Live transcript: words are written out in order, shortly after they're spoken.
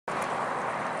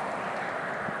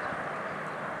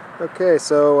Okay,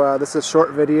 so this is a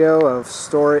short video of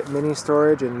Stor-It mini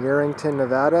storage in Yerington,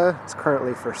 Nevada. It's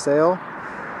currently for sale.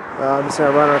 I'm just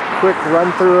going to run a quick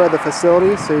run through of the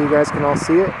facility so you guys can all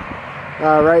see it.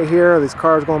 Right here, these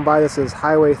cars going by, this is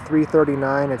Highway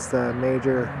 339. It's the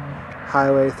major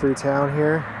highway through town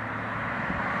here.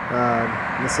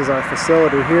 This is our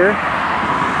facility here.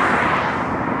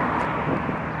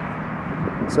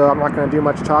 So I'm not going to do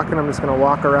much talking, I'm just going to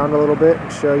walk around a little bit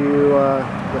and show you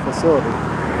the facility.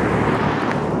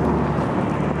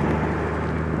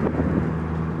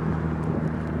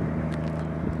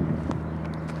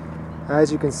 As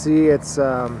you can see, it's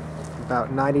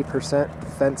about 90%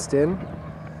 fenced in.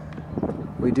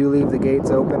 We do leave the gates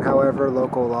open, however,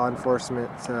 local law enforcement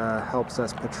helps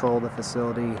us patrol the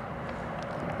facility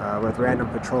with random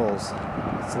patrols,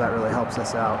 so that really helps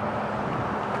us out.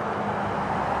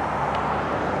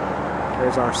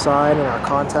 There's our sign and our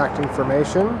contact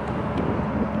information.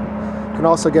 You can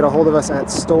also get a hold of us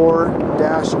at Stor-It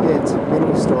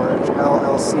Mini Storage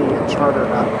LLC at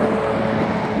charter.net.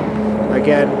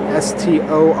 Again,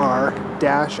 STOR-IT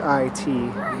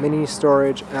Mini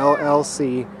Storage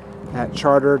LLC at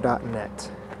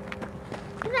charter.net.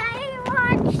 Can I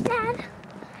watch that?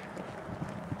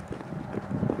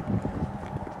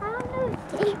 I don't know.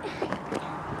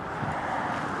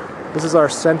 This is our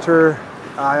center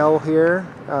aisle here.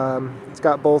 It's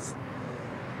got both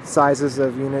sizes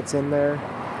of units in there.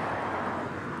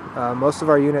 Most of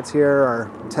our units here are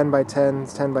 10 by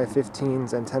 10s, 10 by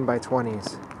 15s, and 10 by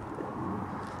 20s.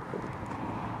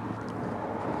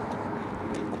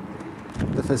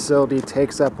 The facility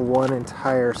takes up one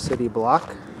entire city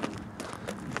block.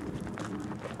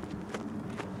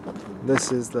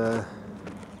 This is the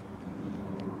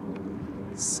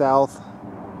southeast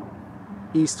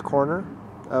corner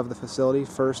of the facility,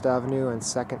 1st Avenue and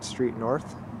 2nd Street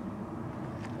North.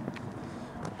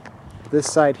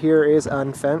 This side here is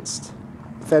unfenced.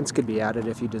 Fence could be added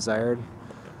if you desired.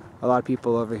 A lot of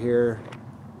people over here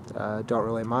don't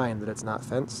really mind that it's not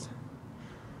fenced.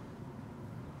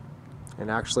 And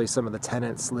actually some of the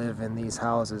tenants live in these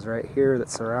houses right here that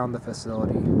surround the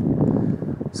facility.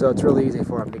 So it's really easy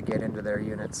for them to get into their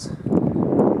units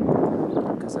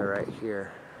because they're right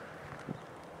here.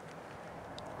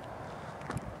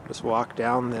 Just walk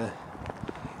down the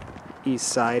east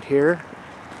side here.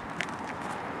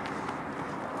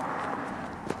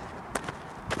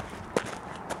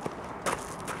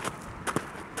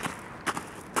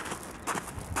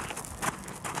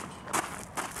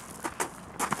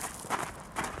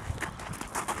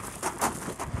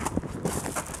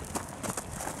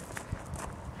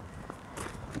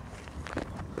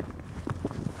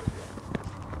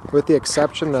 With the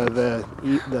exception of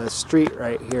the street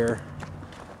right here,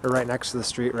 or right next to the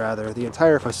street rather, the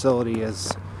entire facility is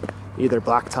either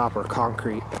blacktop or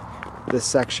concrete. This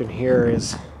section here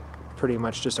is pretty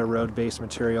much just a road-based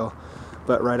material,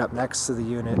 but right up next to the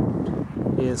unit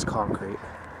is concrete.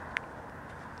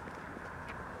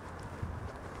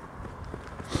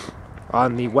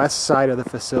 On the west side of the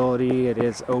facility, it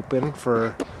is open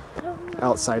for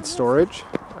outside storage.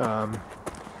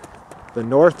 The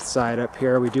north side up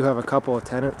here, we do have a couple of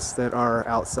tenants that are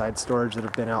outside storage that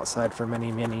have been outside for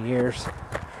many, many years.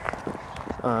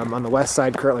 On the west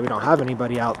side, currently we don't have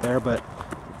anybody out there, but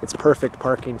it's perfect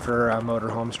parking for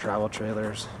motorhomes, travel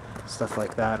trailers, stuff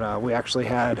like that. We actually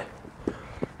had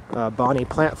Bonnie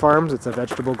Plant Farms. It's a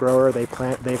vegetable grower. They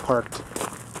parked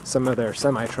some of their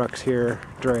semi-trucks here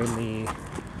during the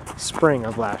spring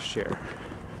of last year.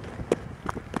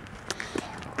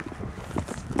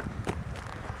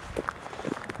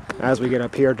 As we get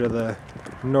up here to the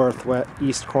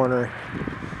northwest corner,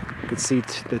 you can see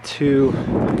the two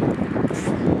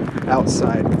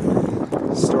outside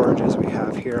storages we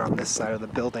have here on this side of the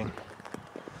building.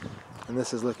 And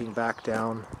this is looking back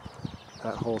down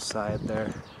that whole side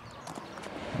there.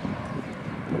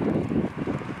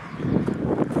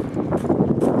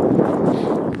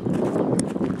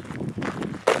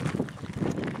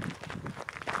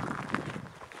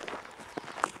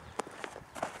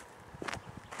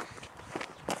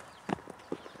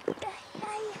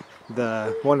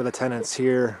 One of the tenants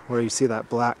here, where you see that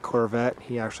black Corvette,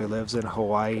 he actually lives in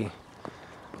Hawaii.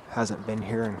 Hasn't been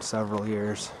here in several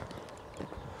years.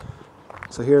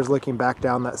 So here's looking back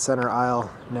down that center aisle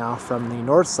now from the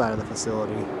north side of the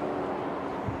facility.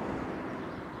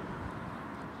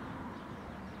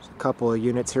 There's a couple of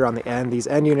units here on the end. These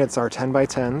end units are 10 by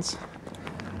 10s.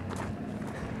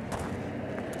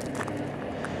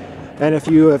 And if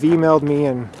you have emailed me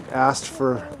and asked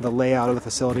for the layout of the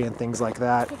facility and things like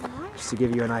that, just to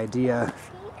give you an idea,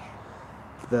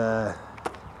 the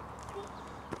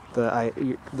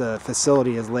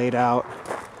facility is laid out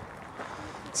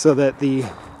So that the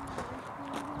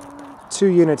 2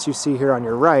 units you see here on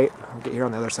your right, I'll get here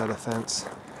on the other side of the fence.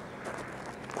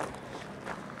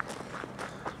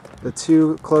 The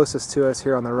 2 closest to us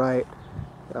here on the right,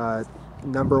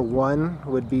 number 1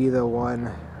 would be the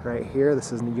one right here.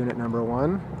 This is unit number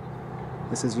 1.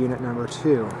 This is unit number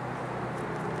 2.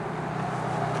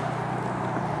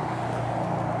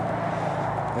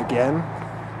 Again,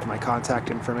 my contact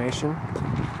information.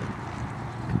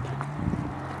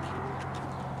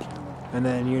 And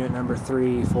then unit number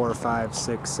 3, 4, 5,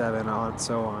 6, 7, on and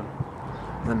so on.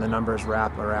 And then the numbers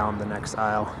wrap around the next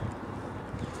aisle.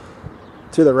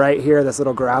 To the right here, this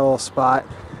little gravel spot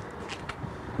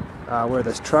where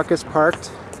this truck is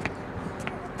parked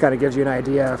kind of gives you an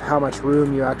idea of how much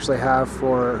room you actually have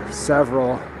for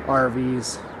several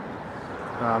RVs,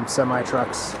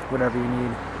 semi-trucks, whatever you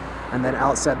need. And then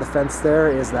outside the fence there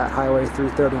is that Highway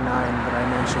 339 that I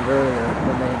mentioned earlier,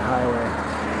 the main highway.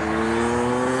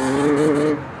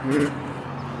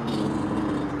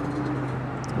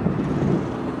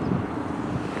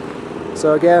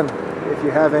 So again, if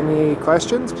you have any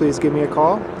questions, please give me a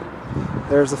call.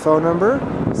 There's the phone number,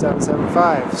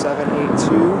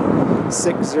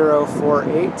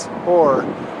 775-782-6048, or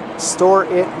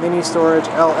Stor-It Mini Storage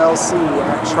LLC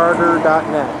at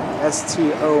charter.net.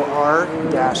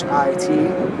 STOR-IT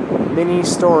Mini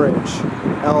Storage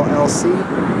LLC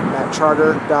at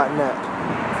charter.net.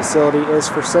 Facility is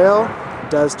for sale,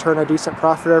 does turn a decent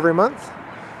profit every month.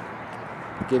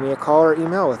 Give me a call or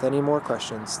email with any more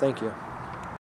questions. Thank you.